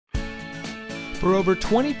For over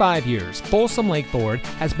 25 years, Folsom Lake Ford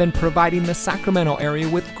has been providing the Sacramento area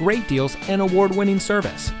with great deals and award-winning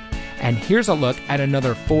service. And here's a look at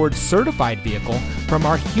another Ford certified vehicle from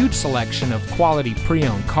our huge selection of quality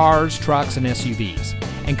pre-owned cars, trucks, and SUVs,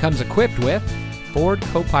 and comes equipped with Ford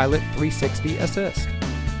Co-Pilot 360 Assist,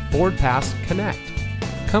 Ford Pass Connect,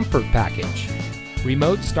 Comfort Package,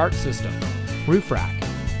 Remote Start System, Roof Rack,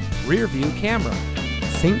 Rear View Camera,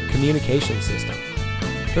 Sync Communication System,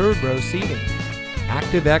 Third Row Seating,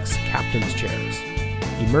 ActiveX Captain's Chairs,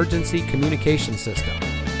 Emergency Communication System,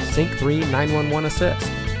 Sync 3 911 Assist,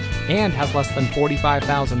 and has less than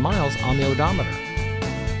 45,000 miles on the odometer.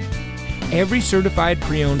 Every certified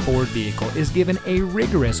pre-owned Ford vehicle is given a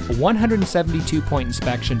rigorous 172-point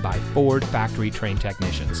inspection by Ford factory-trained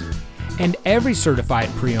technicians. And every certified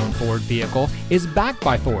pre-owned Ford vehicle is backed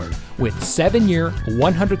by Ford with 7-year,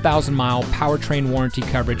 100,000-mile powertrain warranty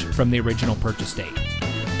coverage from the original purchase date.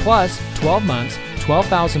 Plus 12 months,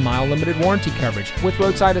 12,000-mile limited warranty coverage with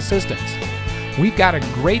roadside assistance. We've got a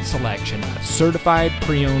great selection of certified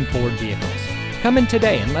pre-owned Ford vehicles. Come in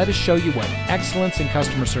today and let us show you what excellence in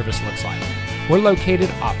customer service looks like. We're located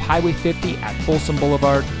off Highway 50 at Folsom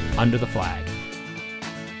Boulevard under the flag.